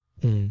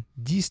On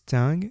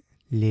distingue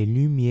les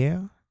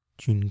lumières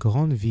d'une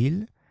grande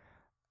ville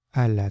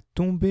à la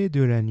tombée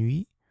de la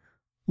nuit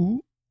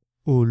ou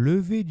au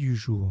lever du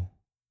jour.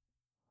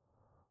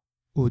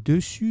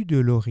 Au-dessus de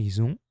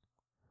l'horizon,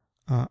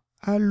 un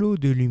halo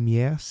de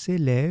lumière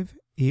s'élève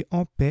et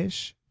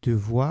empêche de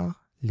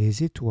voir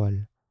les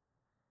étoiles.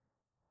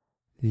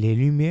 Les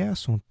lumières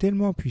sont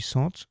tellement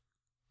puissantes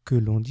que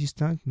l'on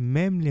distingue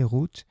même les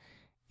routes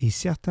et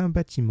certains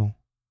bâtiments.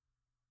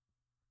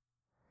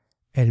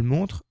 Elles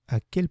montrent à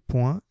quel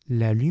point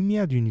la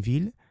lumière d'une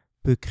ville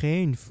peut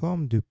créer une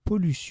forme de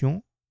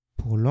pollution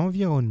pour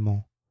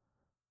l'environnement.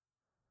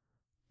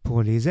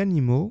 Pour les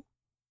animaux,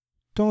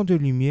 tant de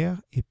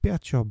lumière est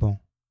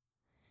perturbant.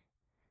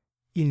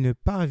 Ils ne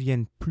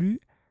parviennent plus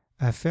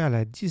à faire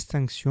la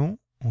distinction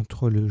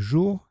entre le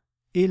jour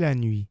et la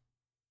nuit.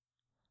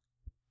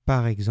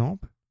 Par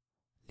exemple,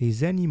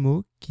 les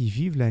animaux qui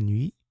vivent la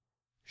nuit,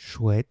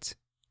 chouettes,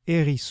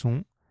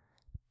 hérissons,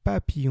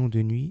 papillons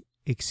de nuit,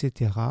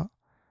 etc.,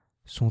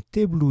 sont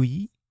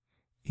éblouis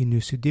et ne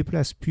se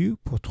déplacent plus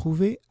pour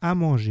trouver à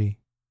manger.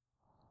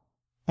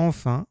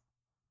 Enfin,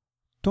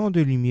 tant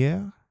de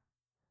lumière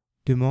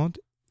demande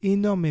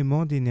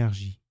énormément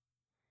d'énergie.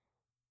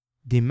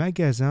 Des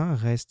magasins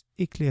restent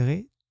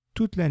éclairés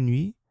toute la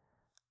nuit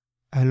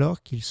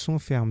alors qu'ils sont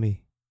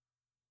fermés.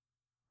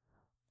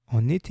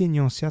 En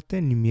éteignant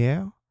certaines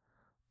lumières,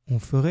 on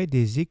ferait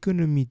des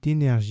économies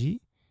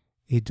d'énergie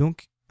et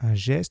donc un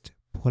geste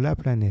pour la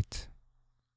planète.